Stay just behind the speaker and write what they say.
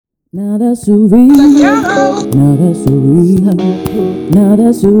Now that's a real. Now that's a real. Now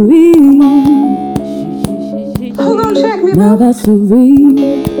that's a real. Hold on, check me. Now that's a real.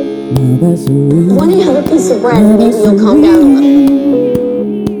 Now that's a real. When you have a piece of bread, maybe you'll calm down a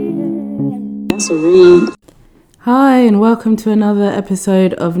little. That's a read. Hi, and welcome to another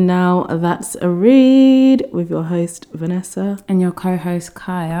episode of Now That's a Read with your host Vanessa and your co-host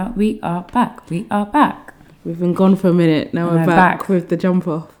Kaia. We are back. We've been gone for a minute. Now we're back with the jump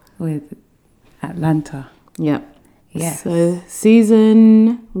off with Atlanta. Yep. Yeah. So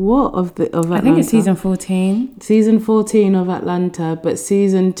season of Atlanta? I think it's season 14. Season 14 of Atlanta, but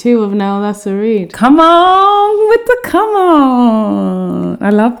season 2 of Now That's a Read. Come on. I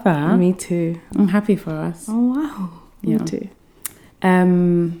love that. Me too. I'm happy for us. Oh wow. Yeah. Me too.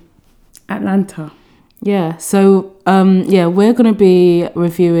 Atlanta. Yeah. So we're gonna be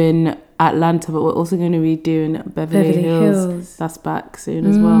reviewing Atlanta, but we're also going to be doing Beverly Hills. That's back soon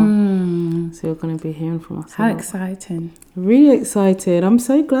as well. So you're going to be hearing from us. How exciting. Really excited. I'm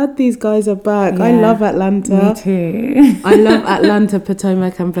so glad these guys are back. Yeah, I love Atlanta. Me too. I love Atlanta,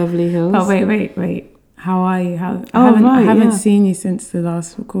 Potomac and Beverly Hills. Oh, wait. How are you? I haven't seen you since the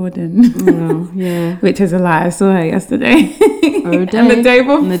last recording. Oh, yeah. Which is a lie. I saw her yesterday. And the day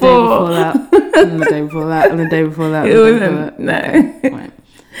before. And the day before that. And the day before that. And the day before that. It wasn't. No. Right.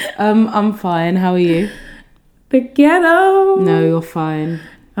 I'm fine. How are you? The ghetto. No, you're fine.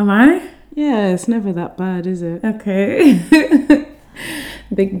 Am I? Yeah, it's never that bad, is it? Okay.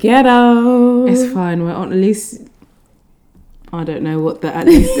 The ghetto. It's fine. We're on at least. I don't know what the at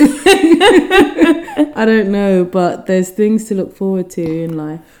least is. I don't know, but there's things to look forward to in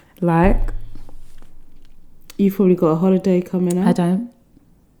life. Like? You've probably got a holiday coming up. I don't.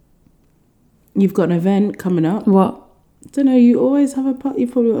 You've got an event coming up. What? I don't know, you always have a party.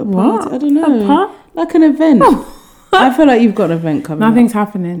 You've probably got a party. What? I don't know. A party? Like an event. I feel like you've got an event coming Nothing's up.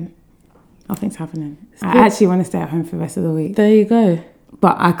 happening. I actually want to stay at home for the rest of the week. There you go.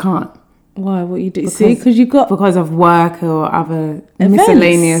 But I can't. Why? What you do? Because you've got... Because of work or other events.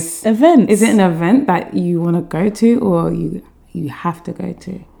 Miscellaneous... Events. Is it an event that you want to go to or you have to go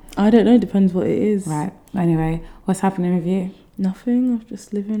to? I don't know. Depends what it is. Right. Anyway, what's happening with you? Nothing. I'm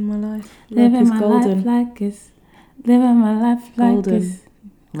just living my life. Living my life like it's... Living my life like golden. this.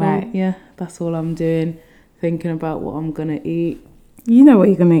 Right. Yeah, that's all I'm doing. Thinking about what I'm going to eat. You know what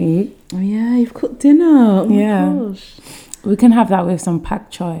you're going to eat. Oh, yeah, you've cooked dinner. Oh, yeah. My gosh. We can have that with some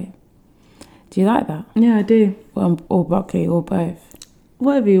pak choi. Do you like that? Yeah, I do. Or broccoli, or both.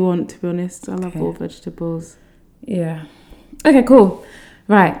 Whatever you want, to be honest. I love all vegetables. Yeah. Okay, cool.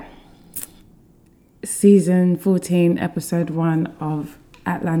 Right. Season 14, episode 1 of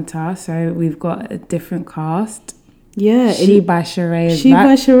Atlanta. So we've got a different cast. Yeah. She by Sheree is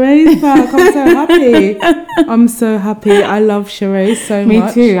back. I'm so happy. I'm so happy. I love Sheree so much.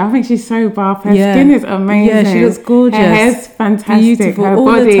 Me too. I think she's so buff. Her skin is amazing. Yeah, she looks gorgeous. Her hair's fantastic. Beautiful. Her all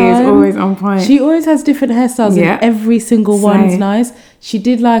body the time. is always on point. She always has different hairstyles and every single one's nice. She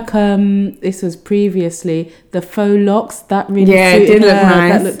did like, this was previously, the faux locks. That really suited it did look her.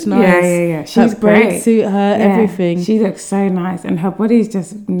 nice. That looked nice. Yeah. She's braids great. Suit her, everything. She looks so nice. And her body's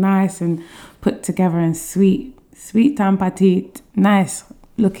just nice and put together and sweet and petite, nice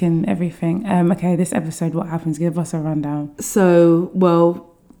looking, everything. Okay, this episode, what happens? Give us a rundown. So,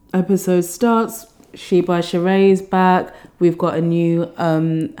 episode starts. She by Sheree's back. We've got a new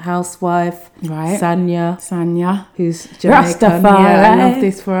housewife, right? Sanya, who's Jamaican. Rastafari. Yeah, I love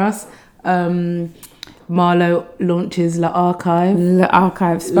this for us. Marlo launches La Archive. La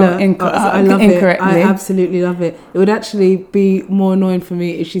Archive, spelled I love incorrectly. It. I absolutely love it. It would actually be more annoying for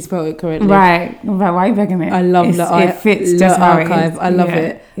me if she spelled it correctly. Right. Why are you begging it? I love it fits just La how Archive. it is. I love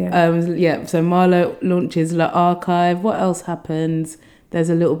it. Yeah. So Marlo launches La Archive. What else happens? There's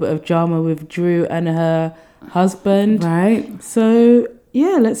a little bit of drama with Drew and her husband. Right. So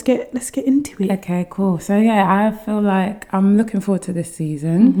yeah, let's get into it. Okay, cool. So yeah, I feel like I'm looking forward to this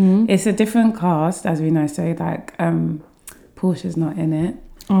season. Mm-hmm. It's a different cast, as we know. So like, Portia's not in it.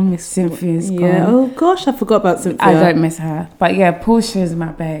 I miss Cynthia's gone. Yeah. Oh gosh, I forgot about Cynthia. I don't miss her. But yeah, Portia's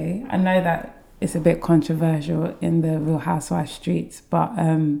my bae. I know that it's a bit controversial in the Real Housewives streets, but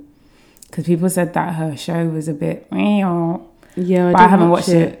because people said that her show was a bit. Yeah, but I haven't watched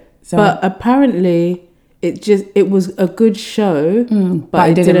it. So. But apparently, it was a good show, but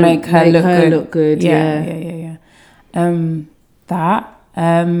it didn't make her look good. Yeah. And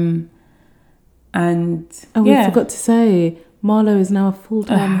we forgot to say, Marlo is now a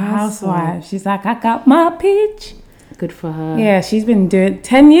full-time housewife. She's like, I got my peach. Good for her. Yeah, she's been doing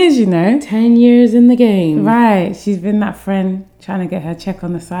 10 years, 10 years in the game. Right. She's been that friend trying to get her check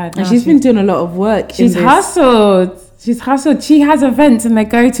on the side. And she's been doing a lot of work. She's hustled. She's hustled. She has events and they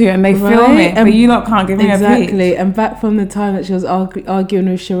go to and they film it, but you lot can't give me a peek. Exactly. And back from the time that she was arguing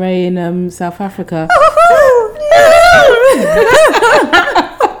with Sheree in South Africa.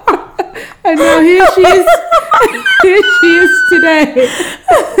 And now here she is. Here she is today.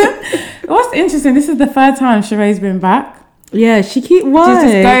 What's interesting, this is the third time Sheree's been back. Yeah, why? She's just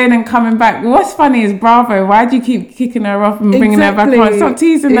going and coming back. What's funny is Bravo. Why do you keep kicking her off and bringing her back on? Stop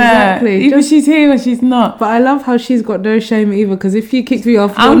teasing her. Either she's here or she's not. But I love how she's got no shame either, because if you kicked me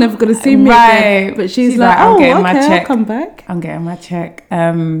off, you're never going to see me again. But she's like, I'm getting my check. I'll come back. I'm getting my check.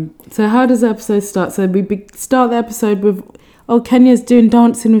 So how does the episode start? So we start the episode with, Kenya's doing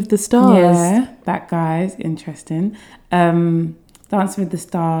Dancing with the Stars. Yeah, that guy's interesting. Dancing with the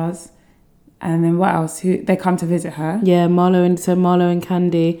Stars. And then what else? They come to visit her. Yeah, Marlo and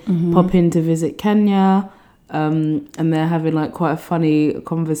Candy pop in to visit Kenya, and they're having like quite a funny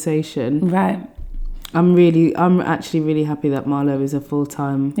conversation. Right. I'm actually really happy that Marlo is a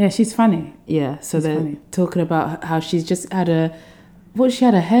full-time. Yeah, she's funny. Yeah, so they're talking about how she's just had a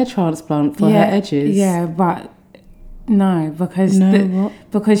hair transplant for her edges. Yeah, but no,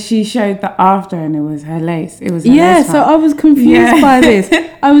 because she showed the after and it was her lace. It was her lace so I was confused by this.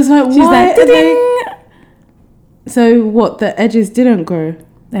 I was like, why are they... So what, the edges didn't grow?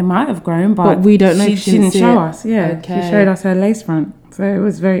 They might have grown, but we don't know. She didn't show us. Yeah, okay. She showed us her lace front. So it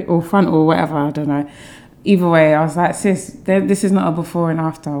was or front or whatever, I don't know. Either way, I was like, sis, this is not a before and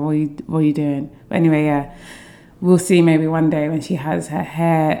after. What are you doing? But anyway, yeah. We'll see maybe one day when she has her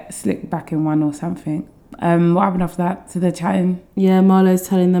hair slicked back in one or something. What happened after that? So they're chatting. Yeah, Marlo's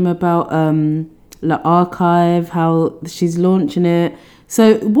telling them about La Archive, how she's launching it.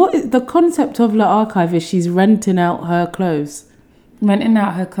 So the concept of La Archive is she's renting out her clothes. Renting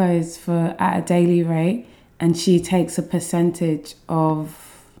out her clothes at a daily rate, and she takes a percentage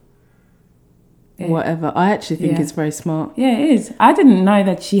of whatever. I actually think it's very smart. Yeah, it is. I didn't know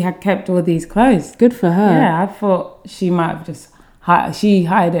that she had kept all these clothes. Good for her. Yeah, I thought she might have just she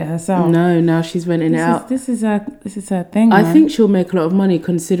hired it herself. No, now she's renting it out. This is her thing. I think she'll make a lot of money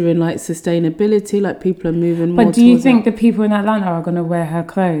considering like sustainability, like people are moving more. But do you think the people in Atlanta are going to wear her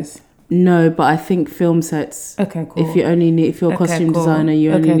clothes? No, but I think film sets. Okay, cool. If you're a costume designer,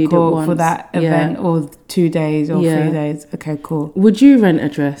 you only need it once for that event, or 2 days or 3 days. Okay, cool. Would you rent a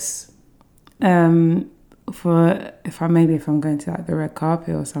dress? If I'm going to like the red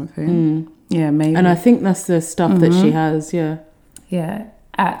carpet or something. Yeah, maybe. And I think that's the stuff that she has. Yeah. Yeah.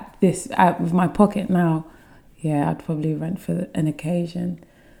 With my pocket now, I'd probably rent for an occasion.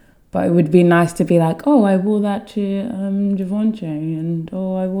 But it would be nice to be like, I wore that to Givenchy, and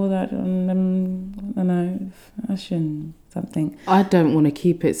I wore that on I don't know, fashion something. I don't want to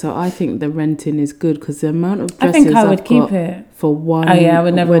keep it, so I think the renting is good because the amount of dresses I think I would keep it for one. Oh yeah, I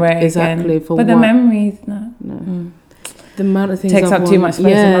would never wear it exactly again. For but one. the memories, no. The amount of things takes up too much space.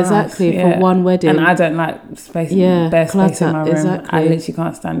 Yeah, exactly for one wedding. And I don't like space. Yeah, bare space in my room. Exactly. I literally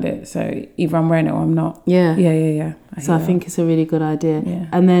can't stand it. So either I'm wearing it or I'm not. Yeah. I think it's a really good idea. Yeah.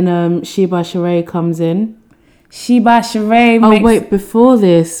 And then Sheba Sheree comes in. Sheba Sheree. Wait, before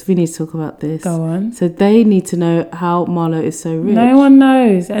this, we need to talk about this. Go on. So they need to know how Marlo is so rich. No one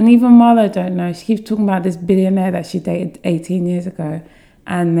knows, and even Marlo don't know. She keeps talking about this billionaire that she dated 18 years ago,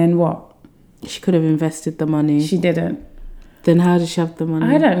 and then what? She could have invested the money. She didn't. Then how does she have the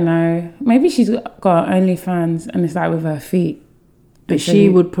money? I don't know. Maybe she's got OnlyFans and it's like with her feet. But she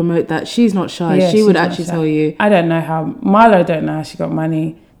would promote that. She's not shy. Yeah, she would actually tell you. I don't know how. Marlo don't know how she got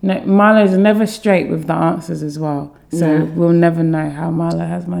money. No, Marlo's never straight with the answers as well. So we'll never know how Marlo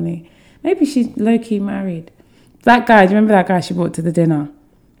has money. Maybe she's low-key married. That guy, do you remember that guy she brought to the dinner?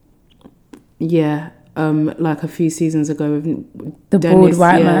 Yeah. Like a few seasons ago with the Dennis, bald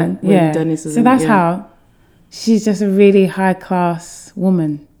white man. Yeah. Dennis so that's how. She's just a really high-class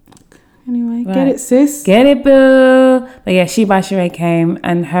woman. Anyway, right. Get it, sis. Get it, boo. But yeah, Sheba Sheree came,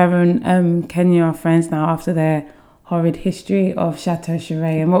 and her and Kenya are friends now after their horrid history of Chateau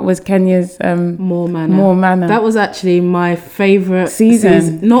Sheree. And what was Kenya's More Manor? More Manor. That was actually my favourite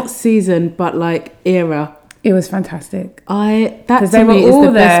season. Not season, but like era. It was fantastic. That to me is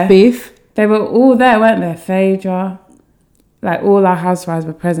the best beef. They were all there, weren't they? Phaedra. Like, all our housewives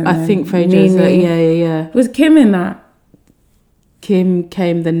were present. I think Phaedra's yeah. Was Kim in that? Kim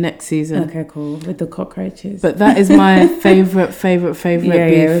came the next season. Okay, cool. With the cockroaches. But that is my favourite beef. Yeah,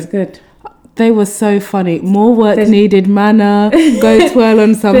 it was good. They were so funny. More work needed, Manor, go twirl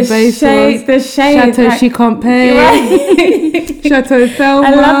on some bases. The shade. Chateau she can't pay. Right. Chateau Thelma.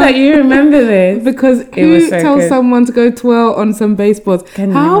 I love that you remember this. Because who tells someone to go twirl on some baseboards?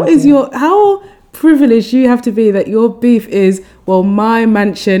 How privileged you have to be that your beef is well, my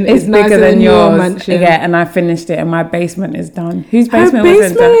mansion It's is bigger nicer than your yours. mansion. Yeah, and I finished it, and my basement is done. Whose Her basement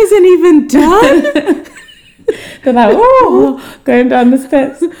wasn't basement done? isn't even done. They're like, oh, going down the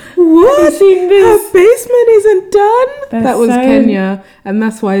steps. What? Have you seen this? Her basement isn't done. That's that was so- Kenya, and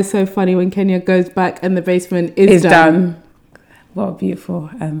that's why it's so funny when Kenya goes back and the basement is It's done. What a beautiful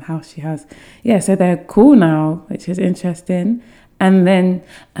house she has. Yeah, so they're cool now, which is interesting. And then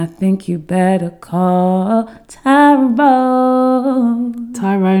I think you better call Tyrone.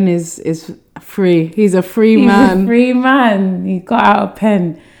 Tyrone is free. He's a free He's man. a free man. He got out a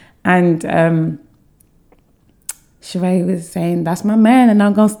pen, and Sheree was saying, "That's my man, and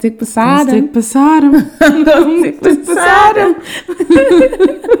I'm gonna stick beside him. Stick beside him. I'm gonna stick beside him."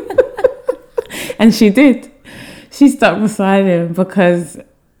 And she did. She stuck beside him because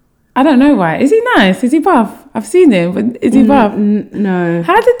I don't know why. Is he nice? Is he buff? I've seen him, but is he buff? No.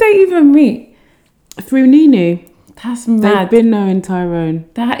 How did they even meet? Through Nunu. That's They've mad. been knowing Tyrone.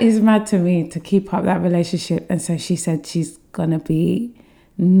 That is mad to me to keep up that relationship. And so she said she's gonna be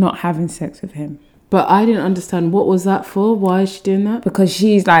not having sex with him. But I didn't understand, what was that for? Why is she doing that? Because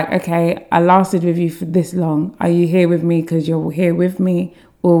she's like, okay, I lasted with you for this long. Are you here with me because you're here with me?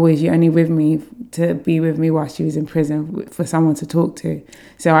 Or was you only with me to be with me while she was in prison for someone to talk to?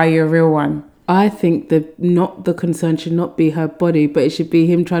 So are you a real one? I think the concern should not be her body, but it should be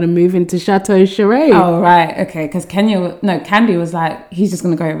him trying to move into Chateau Sheree. Oh, right. Okay. Because Candy was like, he's just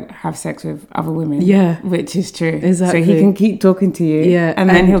going to go have sex with other women. Yeah. Which is true. Exactly. So he can keep talking to you. Yeah. And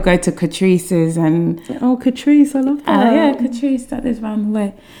then he'll go to Catrice's and... Oh, Catrice, I love that. yeah, Catrice, that is round the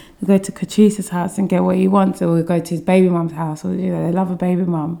way. He'll go to Catrice's house and get what he wants, or we'll go to his baby mum's house. Or, they love a baby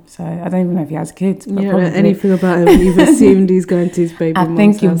mum. So I don't even know if he has kids. But Yeah, probably. anything about him. You've assumed he's going to his baby mum's I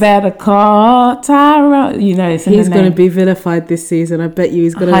think you house. better call Tyrone. It's in He's the going to name. be vilified this season. I bet you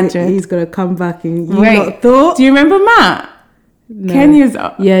he's going 100. to come back and you Wait, lot thought. do you remember Matt? No. Kenya's...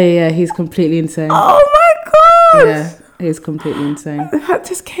 Yeah, he's completely insane. Oh my God! Yeah, he's completely insane. That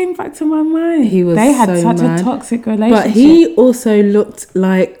just came back to my mind. He was They had so such mad. a toxic relationship. But he also looked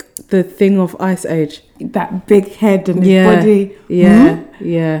like the thing of Ice Age. That big head and his body. Yeah,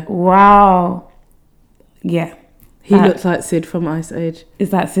 yeah. Wow. Yeah. He looked like Sid from Ice Age.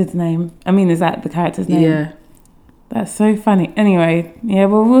 Is that Sid's name? I mean, is that the character's name? Yeah. That's so funny. Anyway, yeah,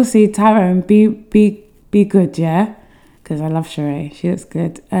 well, we'll see. Tyrone, be good, yeah? Because I love Sheree. She looks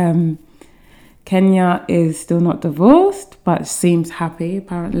good. Kenya is still not divorced, but seems happy,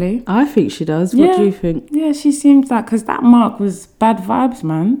 apparently. I think she does. What do you think? Yeah, she seems like... Because that Mark was bad vibes,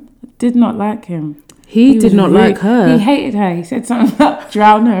 man. Did not like him. He did was not rude. like her. He hated her. He said something about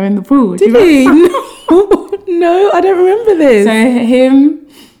drown her in the pool. Did he? No, I don't remember this. So him,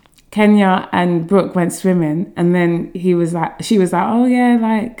 Kenya and Brooke went swimming, and then she was like, oh yeah,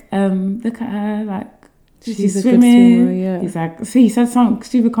 like, look at her, like, she's a good swimming. swimmer, yeah. He's like, so he said some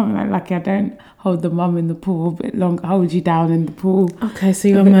stupid comment like, I don't hold the mum in the pool a bit longer, hold you down in the pool. Okay, so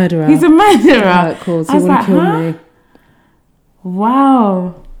you're a murderer. He's a murderer. Right, cool. So I you was want like, to kill huh? me?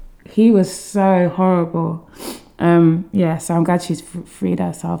 Wow. He was so horrible. Yeah, so I'm glad she's freed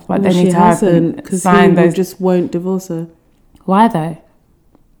herself. But Well, they she need to hasn't, because he just won't divorce her. Why though?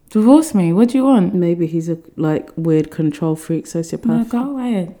 Divorce me. What do you want? Maybe he's a weird control freak sociopath. No, go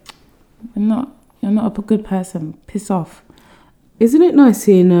away. You're not a good person. Piss off. Isn't it nice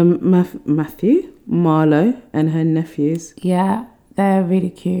seeing Matthew, Marlo, and her nephews? Yeah, they're really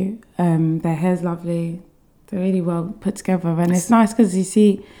cute. Their hair's lovely. They're really well put together, and it's nice because you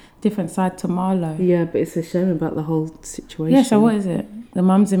see different side to Marlo. Yeah, but it's a shame about the whole situation. Yeah. So what is it? The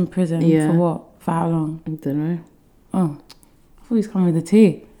mum's in prison. Yeah. For what? For how long? I don't know. Oh, I thought he's coming with the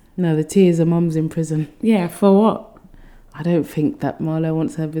tea. No, the tea is her mum's in prison. Yeah. For what? I don't think that Marlo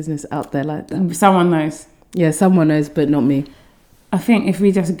wants her business out there like that. Someone knows. Yeah, someone knows, but not me. I think if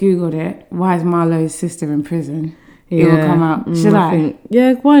we just Googled it, why is Marlo's sister in prison? It will come out. Should I? think,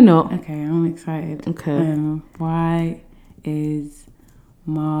 yeah, why not? Okay, I'm excited. Okay. Why is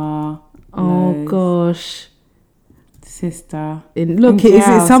Marlo's Oh gosh. sister? Look, in it's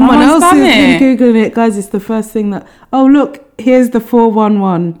jail? someone else Someone's who's done been Googling it, guys. It's the first thing that. Oh, look, here's the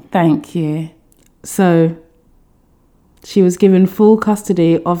 411. Thank you. So, she was given full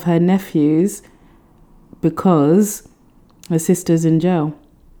custody of her nephews because her sister's in jail.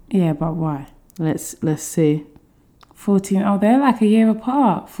 Yeah, but why? Let's see. 14. Oh, they're like a year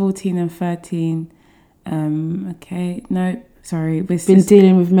apart. 14 and 13. Okay. No, sorry. Been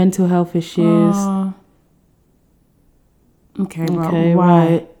dealing with mental health issues. Oh. Okay, Okay,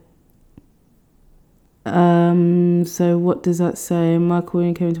 why? right. So what does that say? Michael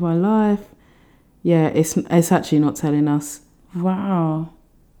William came into my life. Yeah, it's actually not telling us. Wow.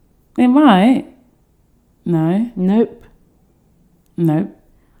 It might. No. Nope. No.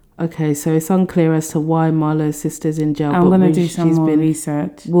 Okay, so it's unclear as to why Marlo's sister's in jail. I'm going to do some more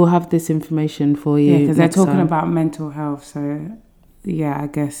research. We'll have this information for you. Yeah, because they're talking about mental health. So, yeah, I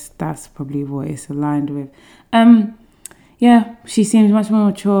guess that's probably what it's aligned with. Yeah, she seems much more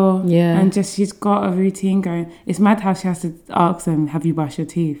mature. Yeah. And just she's got a routine going. It's mad how she has to ask them, have you brushed your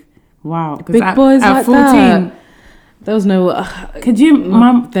teeth? Wow. Big boys at like 14, that. There was no... Could you...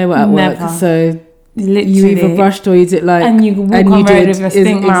 Mum, they were at never. work, so... Literally. You either brushed or you did like... And you walk on road with a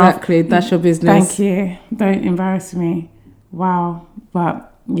stink mouth. Exactly, that's your business. Thank you. Don't embarrass me. Wow.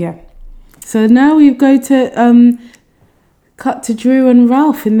 But, yeah. So now we go to... cut to Drew and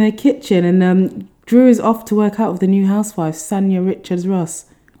Ralph in their kitchen, and Drew is off to work out with the new housewife, Sanya Richards-Ross.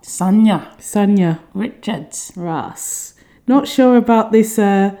 Sanya Richards-Ross. Not sure about this...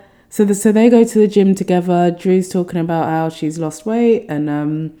 So they go to the gym together. Drew's talking about how she's lost weight,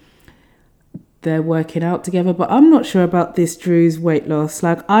 and... they're working out together, but I'm not sure about this Drew's weight loss.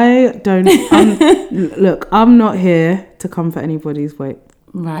 Like, look, I'm not here to comfort anybody's weight.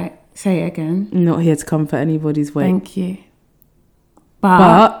 Right. Say it again. I'm not here to comfort anybody's weight. Thank you.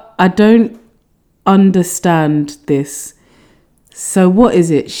 But I don't understand this. So what is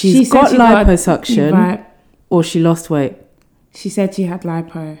it? She's got liposuction, right, or she lost weight? She said she had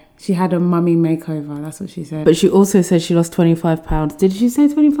lipo. She had a mummy makeover. That's what she said. But she also said she lost 25 pounds. Did she say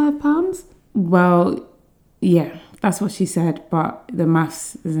 25 pounds? Well, yeah, that's what she said, but the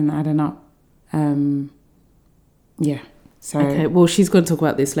maths isn't adding up. Yeah. So okay, well, she's going to talk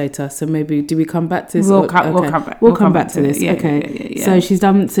about this later. So maybe do we come back to this? We'll come back. We'll come back to this. Yeah, okay. Yeah. So she's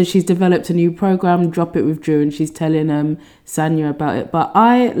developed a new program, Drop It with Drew, and she's telling Sanya about it. But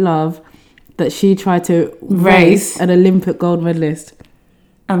I love that she tried to race an Olympic gold medalist.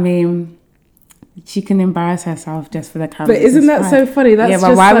 I mean, she can embarrass herself just for the camera. But isn't that so funny? That's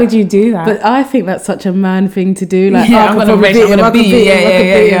but why would you do that? But I think that's such a man thing to do. Like, I'm going to beat him. I'm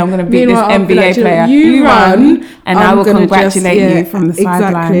going to beat this NBA player. You run, and I will congratulate you from the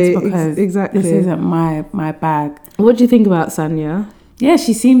sidelines because this isn't my bag. What do you think about Sanya? Yeah,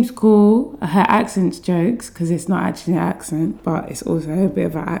 she seems cool. Her accent's jokes because it's not actually an accent, but it's also a bit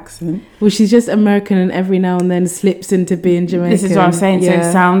of an accent. Well, she's just American and every now and then slips into being Jamaican. This is what I'm saying. Yeah. So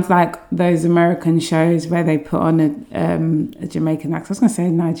it sounds like those American shows where they put on a Jamaican accent. I was going to say a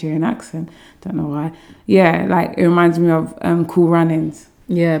Nigerian accent. Don't know why. Yeah, like it reminds me of Cool Runnings.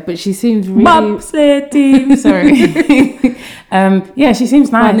 Yeah, but she seems really... Bobsled team. Sorry. Yeah, she seems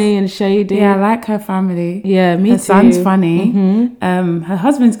nice. Funny and shady. Yeah, I like her family. Yeah, me too. Her son's funny. Mm-hmm. Her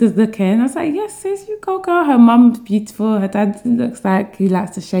husband's good looking. I was like, yes, sis, you go, girl. Her mum's beautiful. Her dad looks like he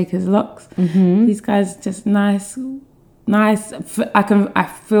likes to shake his locks. Mm-hmm. These guys are just nice. I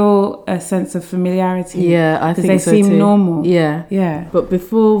feel a sense of familiarity. Yeah, I think so too. They seem normal. Yeah. But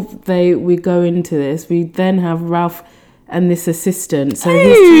before we go into this, we then have Ralph and this assistant. So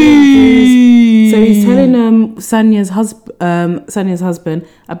he's telling Sanya's husband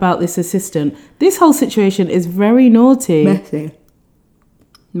about this assistant. This whole situation is very naughty.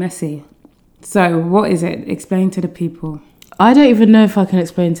 Messy. So what is it? Explain to the people. I don't even know if I can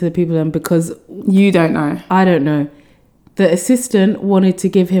explain to the people then, because you don't know. I don't know. The assistant wanted to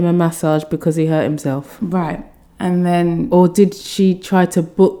give him a massage because he hurt himself. Right. And then... Or did she try to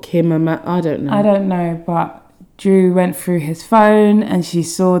book him I don't know. I don't know, but Drew went through his phone and she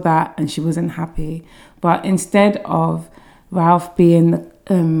saw that and she wasn't happy. But instead of Ralph being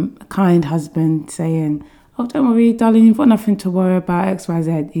a kind husband saying, oh, don't worry, darling, you've got nothing to worry about,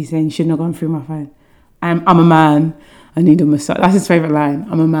 XYZ, he's saying, you shouldn't have gone through my phone. I'm a man. I need a massage. That's his favourite line.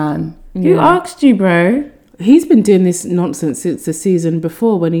 I'm a man. Yeah. Who asked you, bro? He's been doing this nonsense since the season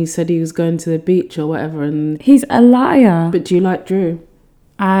before when he said he was going to the beach or whatever. And he's a liar. But do you like Drew?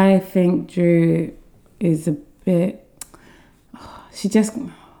 I think Drew is a bit... She just...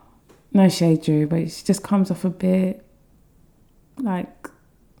 No shade, Drew, but she just comes off a bit like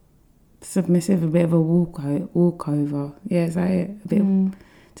submissive, a bit of a walkover. Yeah, is that it? A bit,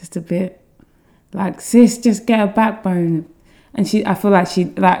 just a bit like, sis, just get a backbone. And I feel like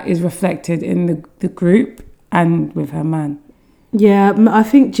that is reflected in the group and with her man. Yeah, I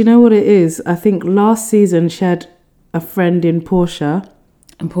think, do you know what it is? I think last season she had a friend in Portia.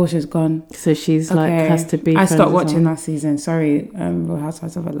 And Portia's gone. So she's has to be. I stopped watching that season. Sorry, Real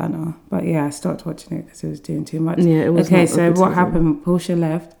Housewives of Atlanta. But yeah, I stopped watching it because it was doing too much. Yeah, it was. Okay, so what happened? Portia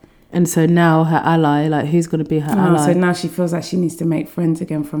left. And so now her ally, like, who's going to be her ally? So now she feels like she needs to make friends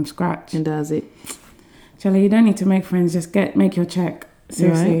again from scratch. And does it? Charlie, you don't need to make friends. Just make your check.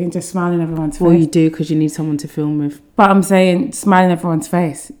 Seriously, right. And just smile in everyone's face. Well, you do because you need someone to film with. But I'm saying smile in everyone's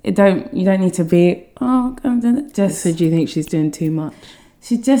face. You don't need to be, just... So do you think she's doing too much?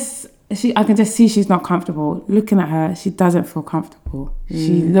 I can just see she's not comfortable. Looking at her, she doesn't feel comfortable.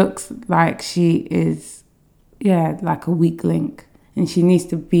 She looks like she is, like a weak link. And she needs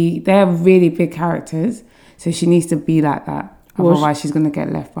to be, they're really big characters, so she needs to be like that. Otherwise, she's going to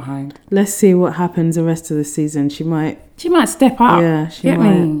get left behind. Let's see what happens the rest of the season. She might step up. Yeah, she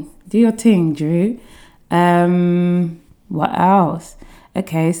might. Do your thing, Drew. What else?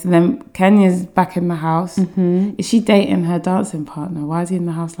 Okay, so then Kenya's back in the house. Mm-hmm. Is she dating her dancing partner? Why is he in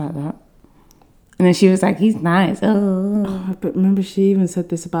the house like that? And then she was like, he's nice. Oh, but remember she even said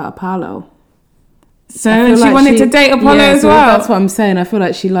this about Apollo. So she wanted to date Apollo as well? That's what I'm saying. I feel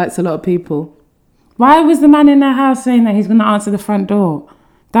like she likes a lot of people. Why was the man in their house saying that he's going to answer the front door?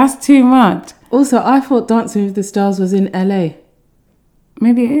 That's too much. Also, I thought Dancing with the Stars was in LA.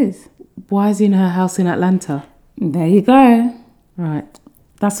 Maybe it is. Why is he in her house in Atlanta? There you go. Right.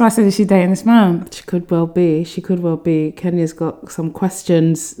 That's why I said, is she dating this man? She could well be. Kenya's got some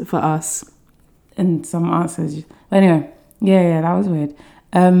questions for us. And some answers. But anyway, yeah, that was weird.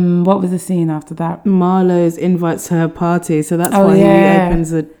 What was the scene after that? Marlo's invites to her party, so that's why he opens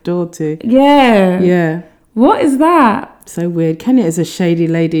the door to. Yeah. What is that? So weird. Kenya is a shady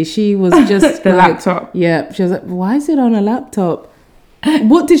lady. She was just the laptop. Yeah, she was like, why is it on a laptop?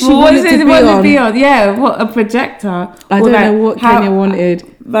 What did she want it to be on? Yeah, what, a projector? I don't know what Kenya wanted.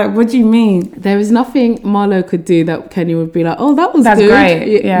 Like, what do you mean? There is nothing Marlo could do that Kenya would be like, oh, that's good.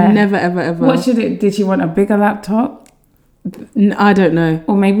 Great. Yeah. Never, ever. What did she want, a bigger laptop? I don't know.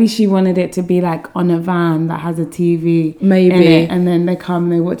 Or maybe she wanted it to be like on a van that has a TV. Maybe. In it, and then they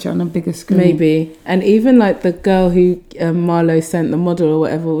watch it on a bigger screen. Maybe. And even like the girl who Marlo sent, the model or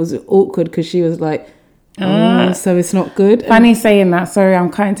whatever, was awkward because she was like, so it's not good. Funny saying that. Sorry,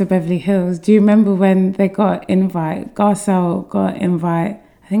 I'm cutting to Beverly Hills. Do you remember when they got invite? Garcelle got invite.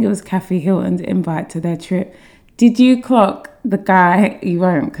 I think it was Kathy Hilton's invite to their trip. Did you clock the guy? You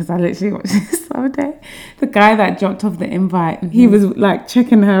won't, because I literally watched this the other day. The guy that dropped off the invite, he was like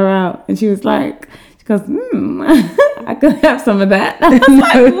checking her out, and she was like, she goes, I could have some of that. I was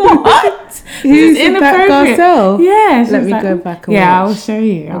like, what? Who's that Garcelle? Yeah. Let me go back and watch. I'll show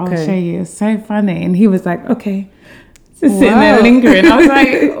you. Okay. I'll show you. It's so funny. And he was like, okay. Just sitting there lingering. I was like,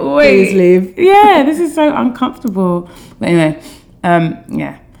 wait. Please leave. Yeah, this is so uncomfortable. But anyway,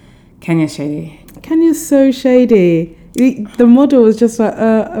 Kenya's shady. Kenya's so shady. The model was just like,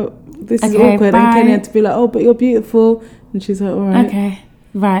 this is awkward. Bye. And Kenya had to be like, oh, but you're beautiful. And she's like, all right. Okay,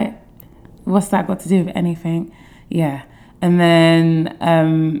 right. What's that got to do with anything? Yeah. And then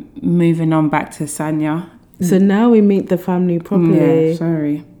moving on back to Sanya. So now we meet the family properly. Yeah,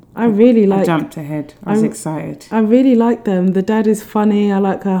 sorry. I jumped ahead. I was excited. I really like them. The dad is funny. I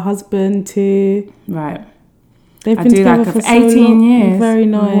like her husband too. Right. They've been together for 18 years. Very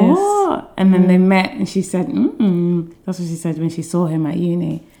nice. What? And then they met, and she said, that's what she said when she saw him at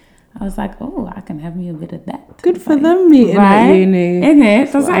uni. I was like, oh, I can have me a bit of that. Good for them meeting at uni. Isn't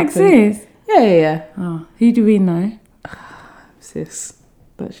it? Does that exist? Yeah. Oh, who do we know? Sis,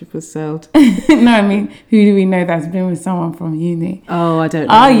 that ship was sailed. No, I mean, who do we know that's been with someone from uni? Oh, I don't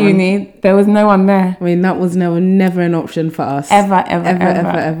know. Our uni, there was no one there. I mean, that was never an option for us.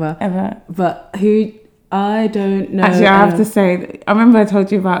 Ever. But who... I don't know. Actually, I have to say, I remember I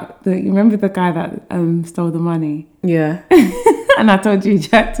told you about you remember the guy that stole the money? Yeah. And I told you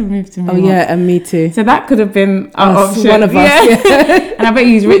Jack to move to me. Oh, yeah, and me too. So that could have been our option. One of us, yeah. And I bet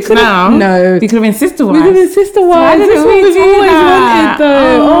he's rich now. No. We could have been sister wives. We could have been sister wives. Why That's what we've always wanted,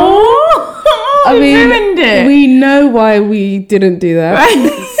 though. Oh, I mean, ruined it. We know why we didn't do that.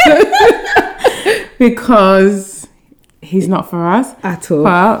 Because... he's not for us at all.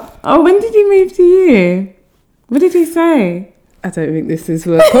 But when did he move to you? What did he say? I don't think this is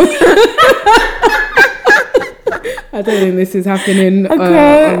what. I don't think this is happening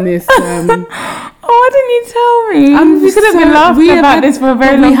on this. Why didn't you tell me? We could have been laughing about this for a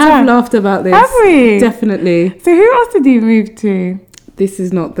very long time. We have laughed about this. Have we? Definitely. So who else did you move to? This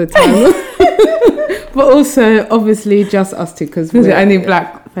is not the time. But also, obviously, just us two because we're only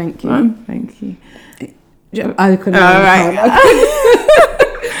black. Thank you. Thank you. I couldn't. I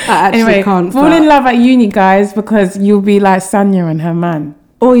actually can't. Fall in love at uni, guys, because you'll be like Sanya and her man.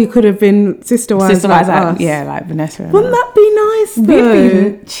 Or you could have been sister wives like us. Yeah, like Vanessa. Wouldn't that be nice though?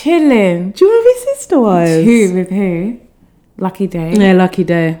 We'd be chilling. Do you want to be sister wives? Who with who? Lucky Day. Yeah, Lucky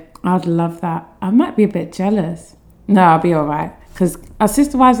Day. I'd love that. I might be a bit jealous. No, I'll be alright. Because our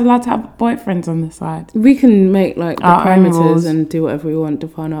sister wives are allowed to have boyfriends on the side. We can make like the parameters and do whatever we want,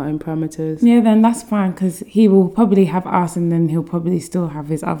 define our own parameters. Yeah, then that's fine because he will probably have us and then he'll probably still have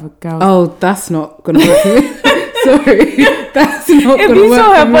his other girls. Oh, that's not going to work for me. Sorry, that's not If gonna you work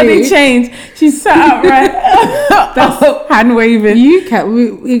saw her for body me. change, she sat upright. That's hand waving. You can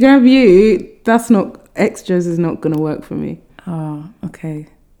we grab you. That's not extras. Is not gonna work for me. Oh, okay.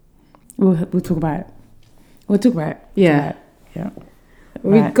 We'll talk about it. We'll talk about it. Yeah. Yeah.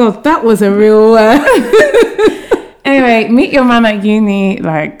 Right. God, that was a real. Anyway, meet your man at uni,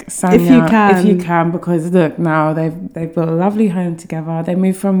 like Sanya, if you can. because look, now they've built a lovely home together. They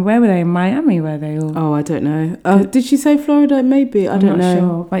moved from, where were they? Miami, were they all? Oh, I don't know. Did she say Florida? Maybe I don't know.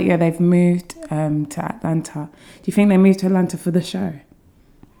 Sure, but yeah, they've moved to Atlanta. Do you think they moved to Atlanta for the show?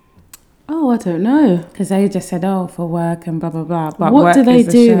 Oh, I don't know. Because they just said, oh, for work and blah blah blah. But What work do they is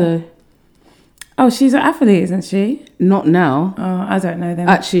the do show. though? Oh, she's an athlete, isn't she? Not now. Oh, I don't know them.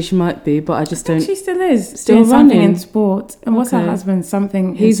 Actually, she might be, but I just don't. She still is. Still Doing something running? in sport. And what's her Okay. husband?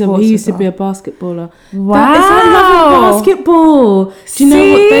 Something He in sports used as to be a well. basketballer. Wow. I love basketball. Do you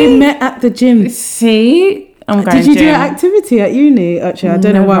know what they met at the gym? See? I'm going Did you do gym. an activity at uni? Actually, I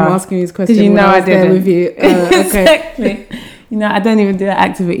don't know why I'm Never. asking you this question. Did you when know I I was there didn't? with you? Okay. Exactly. You know, I don't even do that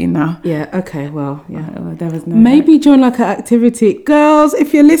activity now. Yeah. Okay. Well. Yeah. There was no. Maybe join like an activity, girls.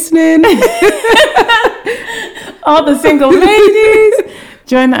 If you're listening, All the single ladies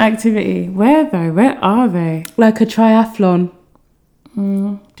join the activity. Where though? Where are they? like a triathlon.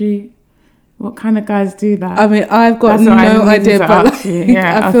 What kind of guys do that? I mean, I've got That's what I no needed idea, to but ask like, you.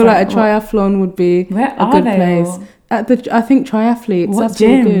 Yeah, I feel was like a triathlon would be Where a are good they place. all? I think triathletes. What That's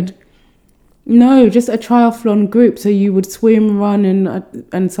gym? really good. No, just a triathlon group. So you would swim, run,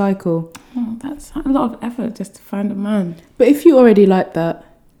 and cycle. Oh, that's a lot of effort just to find a man. But if you already like that,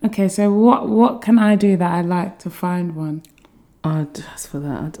 Okay, so what can I do that I like to find one? as for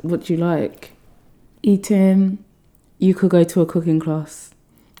that, what do you like? Eating. You could go to a cooking class.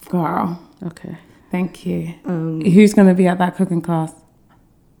 Girl, Okay. thank you. Um, Who's going to be at that cooking class?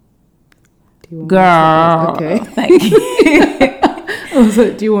 do you want Girl. Me to answer? Okay. Thank you. I was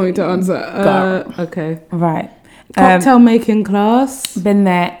like, do you want me to answer? Okay. Right. Cocktail making class. Been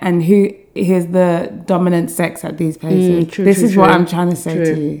there, and here's the dominant sex at these places. True, this true, is what true. I'm trying to say True.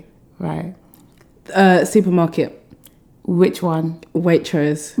 to you. Right. Supermarket. Which one?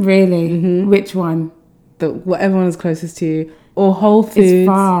 Waitrose. Really? Mm-hmm. Which one? Whatever one is closest to you. Or Whole Foods. It's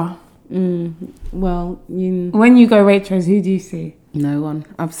far. Well, When you go Waitrose, who do you see? no one.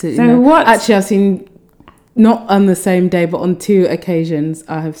 Absolutely So no. what- Actually, I've seen, not on the same day, but on 2 occasions,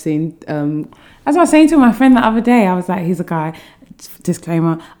 I have seen... As I was saying to my friend the other day, I was like, he's a guy.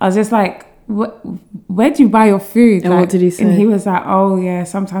 Disclaimer. I was just like, where do you buy your food? And what did he say? And he was like, oh yeah,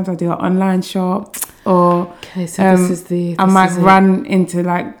 sometimes I do an online shop, or Okay, so this is the... I this might is it. run into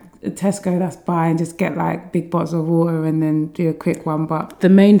like a Tesco that's by and just get like big bottles of water and then do a quick one. But The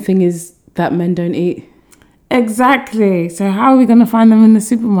main thing is that men don't eat. exactly. So how are we gonna find them in the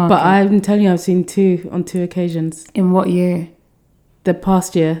supermarket? But I'm telling you, I've seen 2 on 2 occasions. In what year? The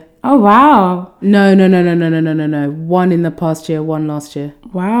past year. Oh wow, No. 1 in the past year, 1 last year.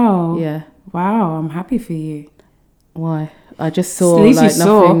 wow, Yeah. wow. I'm happy for you. Why? I just saw At least like you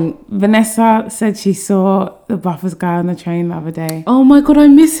saw. nothing. Vanessa said she saw the Buffers guy on the train the other day. Oh my god, I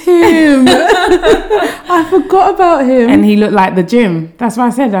miss him. I forgot about him. And he looked like the gym. That's why I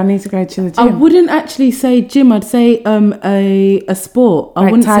said I need to go to the I gym. wouldn't actually say gym. I'd say a sport. I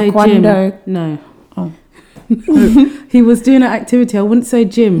Like wouldn't say taekwondo? gym. No. Oh. He was doing an activity. I wouldn't say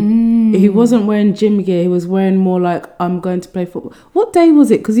gym. Mm. He wasn't wearing gym gear. He was wearing more like, I'm going to play football. What day was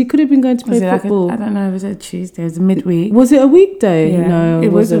it? Because he could have been going to play Was it like football. I don't know, was it a Tuesday? It was a midweek. Was it a weekday? Yeah, No, it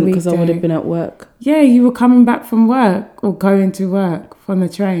it was a wasn't because I would weekday. have been at work. Yeah, you were coming back from work or going to work from the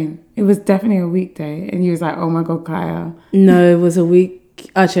train. It was definitely a weekday. And you was like, oh my God, Kaia. No, it was a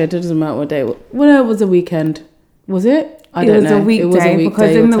week. Actually, it doesn't matter what day. Well, it was a weekend. Was it? I don't know. It was a weekday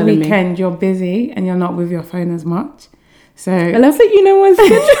because you're in the telling me. weekend you're busy and you're not with your phone as much. So I love that you know my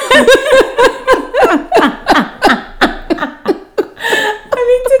schedule. I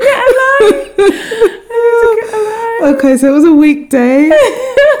need to get alive. Okay, so it was a weekday.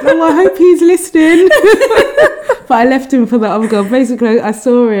 Oh, I hope he's listening. But I left him for the other girl. Basically, I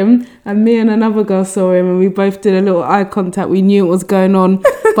saw him, and me and another girl saw him, and we both did a little eye contact. We knew what was going on,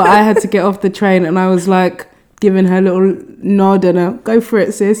 but I had to get off the train, and I was like giving her a little nod and a go for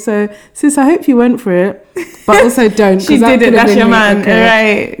it, sis. So, sis, I hope you went for it, but also don't. 'cause She that did it. could have That's been your me. man. Okay.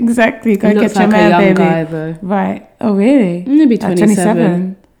 Right. Exactly. Go He get looks your like man, a young baby. guy, though. Right. Oh, really? Maybe At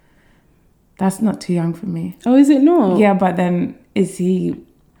 27. That's not too young for me. Oh, is it not? Yeah, but then is he?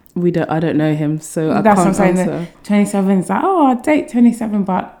 I don't know him, so I That's can't what I'm saying. answer. That 27 is like, oh, I'll date 27,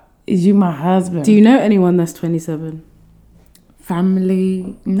 but is you my husband? Do you know anyone that's 27?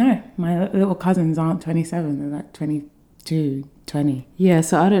 Family? No, my little cousins aren't 27. They're like 22, 20. Yeah,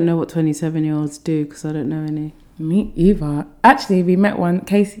 so I don't know what 27-year-olds do because I don't know any. Me either. Actually, we met one,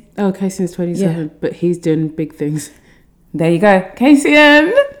 Casey. Oh, Casey's 27, but he's doing big things. There you go. Casey,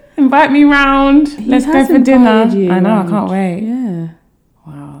 invite me round. Let's go for dinner. I know, I can't wait. Yeah.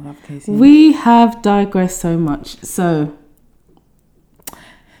 Wow, I love Casey. We have digressed so much. So...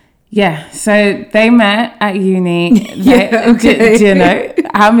 Yeah, so they met at uni. Okay. Do you know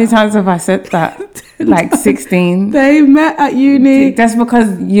how many times have I said that? Like 16. They met at uni. That's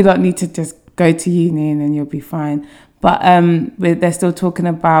because you don't need to just go to uni and then you'll be fine. But they're still talking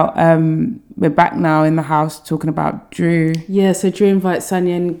about. We're back now in the house talking about Drew. Yeah, so Drew invites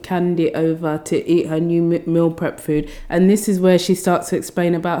Sanya and Candy over to eat her new meal prep food, and this is where she starts to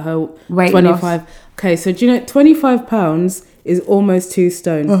explain about her weight 25. Loss. Okay, so do you know £25 is almost 2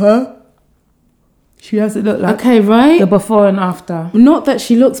 stone. She doesn't look like okay, right? the before and after. Not that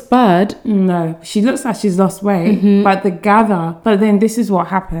she looks bad. No, she looks like she's lost weight, but but then this is what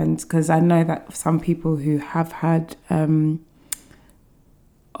happens, because I know that some people who have had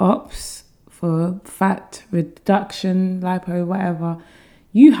ops for fat reduction, lipo, whatever,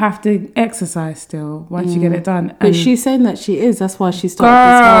 you have to exercise still once you get it done. But she's saying that she is. That's why she started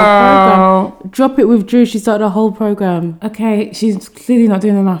this whole program. Drop it with Drew. She started a whole program. Okay, she's clearly not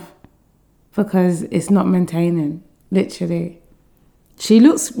doing enough. Because it's not maintaining, literally. She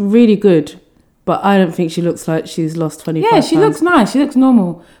looks really good, but I don't think she looks like she's lost 25 Yeah, she pounds. looks nice. She looks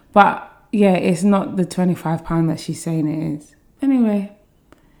normal. But, yeah, it's not the £25 that she's saying it is. Anyway,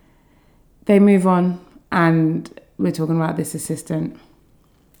 they move on, and we're talking about this assistant.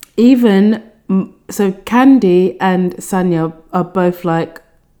 So Candy and Sanya are both like,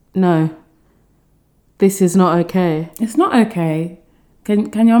 no, this is not okay. It's not okay.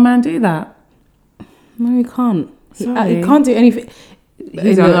 Can your man do that? No, he can't. He Sorry. can't do anything.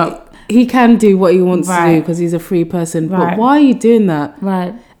 He can do what he wants to do because he's a free person. But why are you doing that?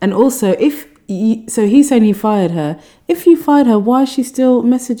 Right. And also, so he's saying he fired her. If you fired her, why is she still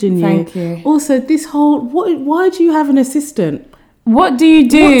messaging you? Thank you. Also, this whole why do you have an assistant? What do you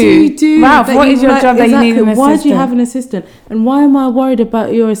do? What do you do? Ralph, what is your job that you need an assistant? Why do you have an assistant? And why am I worried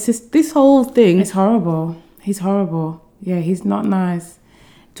about your assistant? This whole thing. It's horrible. He's horrible. Yeah, he's not nice.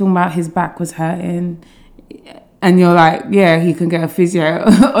 Talking about his back was hurting. And you're like, yeah, he can get a physio,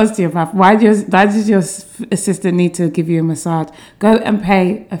 osteopath. Why does your assistant need to give you a massage? Go and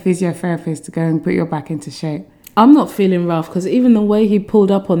pay a physiotherapist to go and put your back into shape. I'm not feeling Ralph because even the way he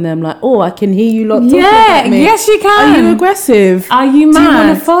pulled up on them, like, oh, I can hear you lot talking about me. Yes, you can. Are you aggressive? Are you mad? Do you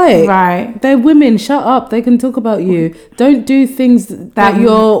want to fight? Right. They're women. Shut up. They can talk about you. Don't do things that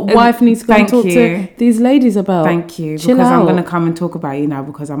your wife needs to go and talk to these ladies about. Thank you. Chill because out. I'm going to come and talk about you now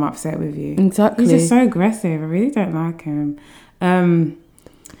because I'm upset with you. Exactly. He's just so aggressive. I really don't like him. And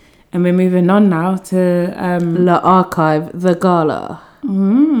we're moving on now to... La Archive, the gala.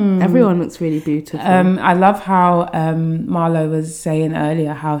 Everyone looks really beautiful. I love how Marlo was saying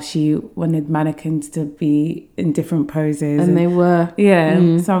earlier how she wanted mannequins to be in different poses. And they were.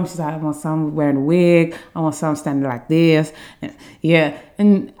 Yeah. Some she's like, I want some wearing a wig. I want some standing like this. Yeah.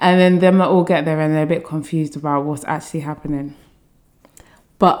 And then them all get there and they're a bit confused about what's actually happening.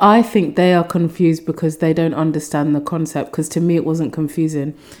 But I think they are confused because they don't understand the concept. Because to me, it wasn't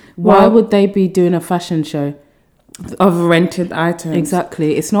confusing. Why would they be doing a fashion show? Of rented items.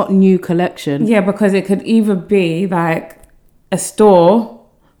 Exactly. It's not new collection. Yeah, because it could either be like a store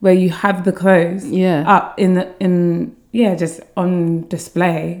where you have the clothes up just on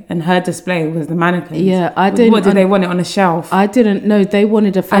display, and her display was the mannequins. Yeah, I didn't. What did they want it on a shelf? I didn't know. They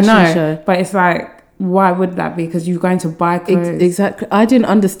wanted a fashion show. But it's like, why would that be? Because you're going to buy clothes. Exactly. I didn't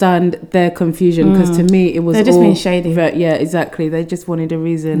understand their confusion because to me it was they're just being shady. Yeah, exactly. They just wanted a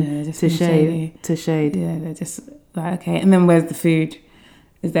reason to shade. Yeah, they're just like, okay. And then where's the food?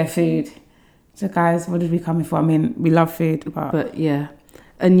 Is there food? So guys, what did we come in for? I mean, we love food, but yeah.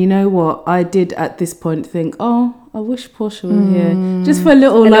 And you know what? I did at this point think, oh, I wish Portia was here. Just for a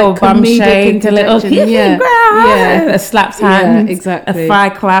little bum shake, a little a slapped hand, exactly. A thigh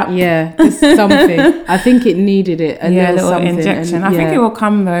clap. Yeah, just something. I think it needed it. A little injection. I think it will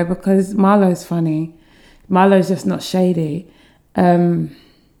come though because Marlo's funny. Marlo's just not shady.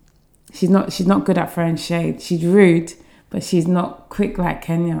 She's not good at throwing shade. She's rude, but she's not quick like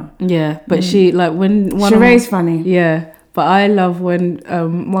Kenya. Yeah, but she when Sheree's funny. Yeah. But I love when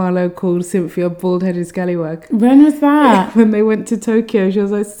Marlo called Cynthia bald-headed scallywag. When was that? When they went to Tokyo, she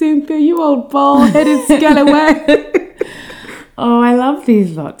was like, Cynthia, you old bald-headed scallywag. Oh, I love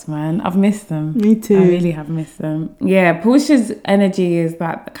these lots, man. I've missed them. Me too. I really have missed them. Yeah, Portia's energy is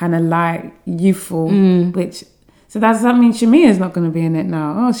that kind of light, youthful, which So does that mean Shamia's not going to be in it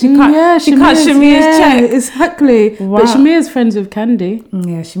now? Oh, she cut Shamia's yeah, check. Exactly. Wow. But Shamia's friends with Candy.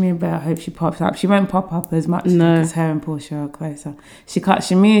 Yeah, Shamia better hope she pops up. She won't pop up as much No. because her and Portia are closer. She cut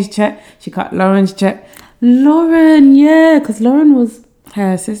Shamia's check. She cut Lauren's check. Lauren, yeah, because Lauren was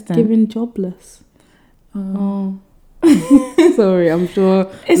Her assistant. given jobless. Oh. Sorry, I'm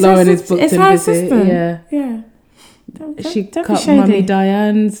sure It's Lauren her is booked it's in her busy. assistant. Yeah. Yeah. She Don't be cut shady. Mummy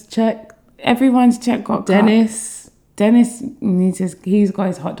Diane's check. Everyone's check got cut. Dennis needs he's got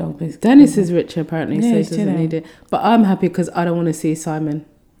his hot dog biscuit. Dennis is richer apparently, Yeah, so he he's doesn't chilling. need it. But I'm happy because I don't want to see Simon.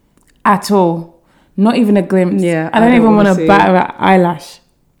 At all. Not even a glimpse. Yeah, I don't even want wanna to see batter an eyelash.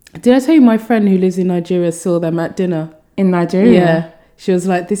 Did I tell you my friend who lives in Nigeria saw them at dinner? In Nigeria? Yeah. She was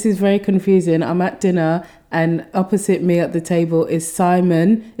like, this is very confusing. I'm at dinner and opposite me at the table is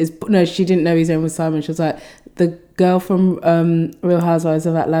Simon. No, she didn't know his name was Simon. She was like, the girl from Real Housewives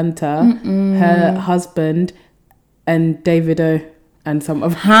of Atlanta, her husband, and Davido and some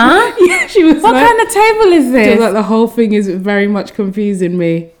of Huh? Yeah, she was What like, kind of table is she this? was like, the whole thing is very much confusing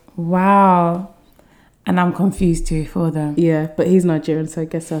me. Wow. And I'm confused too for them. Yeah, but he's Nigerian, so I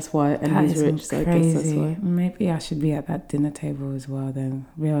guess that's why. And That he's is rich, so I guess that's crazy. why. Maybe I should be at that dinner table as well then.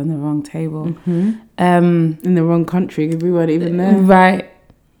 We're on the wrong table. In the wrong country, because we weren't even there. Right.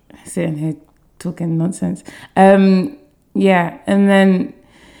 Sitting here talking nonsense. Yeah, and then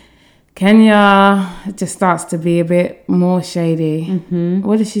Kenya just starts to be a bit more shady.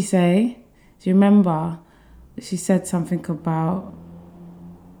 What did she say? Do you remember? She said something about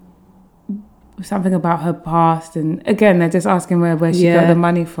her past, and again they're just asking where she got the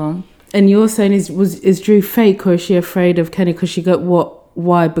money from. And you're saying is Drew fake, or is she afraid of Kenny? Because she got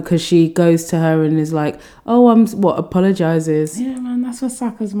why? Because she goes to her and is like, oh, apologizes. Yeah, man, that's what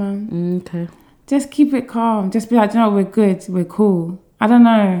suckers, man. Okay. Just keep it calm. Just be like, you know, we're good, we're cool. I don't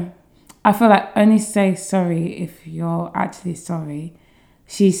know. I feel like only say sorry if you're actually sorry.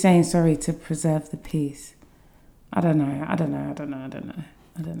 She's saying sorry to preserve the peace. I don't know.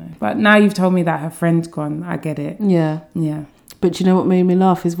 But now you've told me that her friend's gone. I get it. Yeah. Yeah. But you know what made me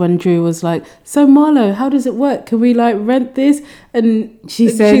laugh is when Drew was like, so Marlo, how does it work? Can we like rent this? And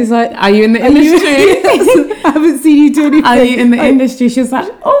she's like, are you in the industry? I haven't seen you do anything. Are you in the industry? She was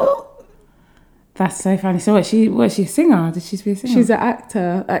like, oh. That's so funny. So was she a singer? Did she be a singer? She's an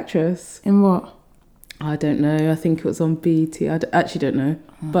actress. In what? I don't know. I think it was on BET. I actually don't know.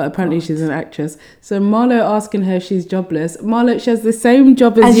 But apparently she's an actress. So Marlo asking her if she's jobless. Marlo, she has the same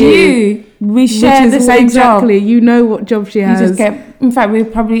job as you. We share the same exactly. job. You know what job she has. You just in fact, we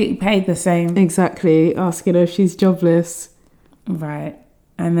probably paid the same. Exactly. Asking her if she's jobless. Right.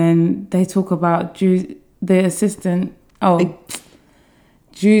 And then they talk about Drew's assistant. Oh,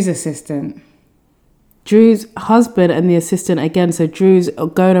 Drew's assistant. Drew's husband and the assistant again. So Drew's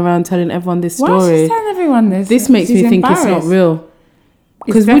going around telling everyone this story. Why is she telling everyone this? This makes me think it's not real.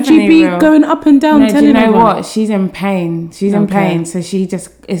 Because would you be real. going up and down telling do you know everyone? what? She's in pain. She's in pain. So she just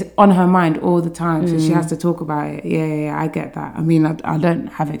is on her mind all the time. So she has to talk about it. Yeah, I get that. I mean, I don't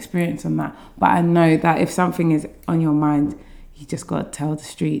have experience on that. But I know that if something is on your mind, you just got to tell the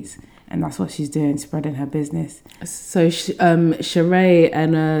streets. And that's what she's doing, spreading her business. So Sheree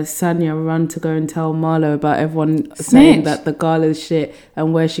and Sanya run to go and tell Marlo about everyone saying that the gala's shit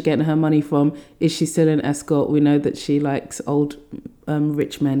and where's she getting her money from. Is she still an escort? We know that she likes old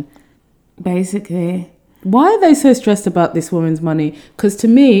rich men. Basically. Why are they so stressed about this woman's money? Because to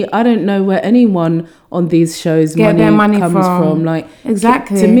me, I don't know where anyone on these shows money comes from. Like,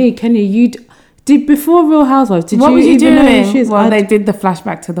 exactly. To me, Kenya, did before Real Housewives, what was you even doing? know who she is? Well, they did the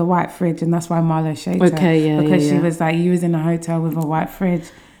flashback to the white fridge, and that's why Marlo shaded her. Okay, yeah, because yeah. she was like, you was in a hotel with a white fridge.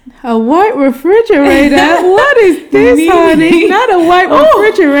 A white refrigerator? What is this, honey? Not a white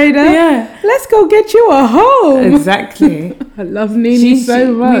refrigerator. Yeah. Let's go get you a home. Exactly. I love Nene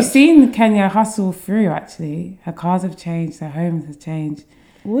so much. We've seen Kenya hustle through, actually. Her cars have changed, her homes have changed.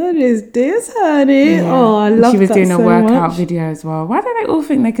 What is this, honey? Yeah. Oh, I love that so much. She was doing a workout video as well. Why do they all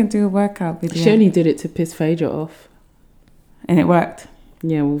think they can do a workout video? She only did it to piss Phaedra off. And it worked.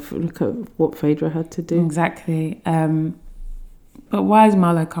 Yeah, well, look at what Phaedra had to do. Exactly. But why is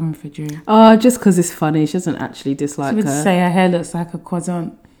Marlo coming for Drew? Oh, just because it's funny. She doesn't actually dislike her. She would say her hair looks like a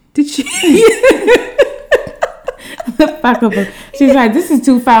croissant. Did she? The back of her. She's like, this is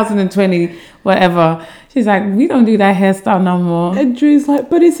 2020, whatever. She's like, we don't do that hairstyle no more. And Drew's like,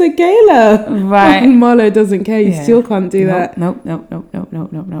 but it's a gala. Right. And Marlo doesn't care. You still can't do that. Nope.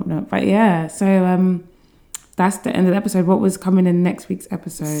 But yeah, so that's the end of the episode. What was coming in next week's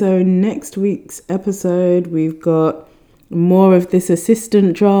episode? So next week's episode, we've got more of this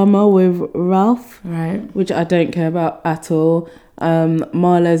assistant drama with Ralph. Right. Which I don't care about at all.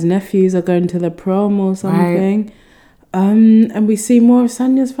 Marlo's nephews are going to the prom or something. Right. And we see more of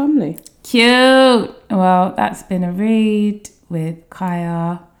Sanya's family. Cute. Well, that's been a read with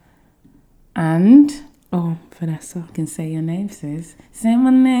Kaia and... Oh, Vanessa. You can say your name, sis. Say my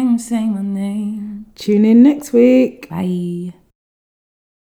name, say my name. Tune in next week. Bye.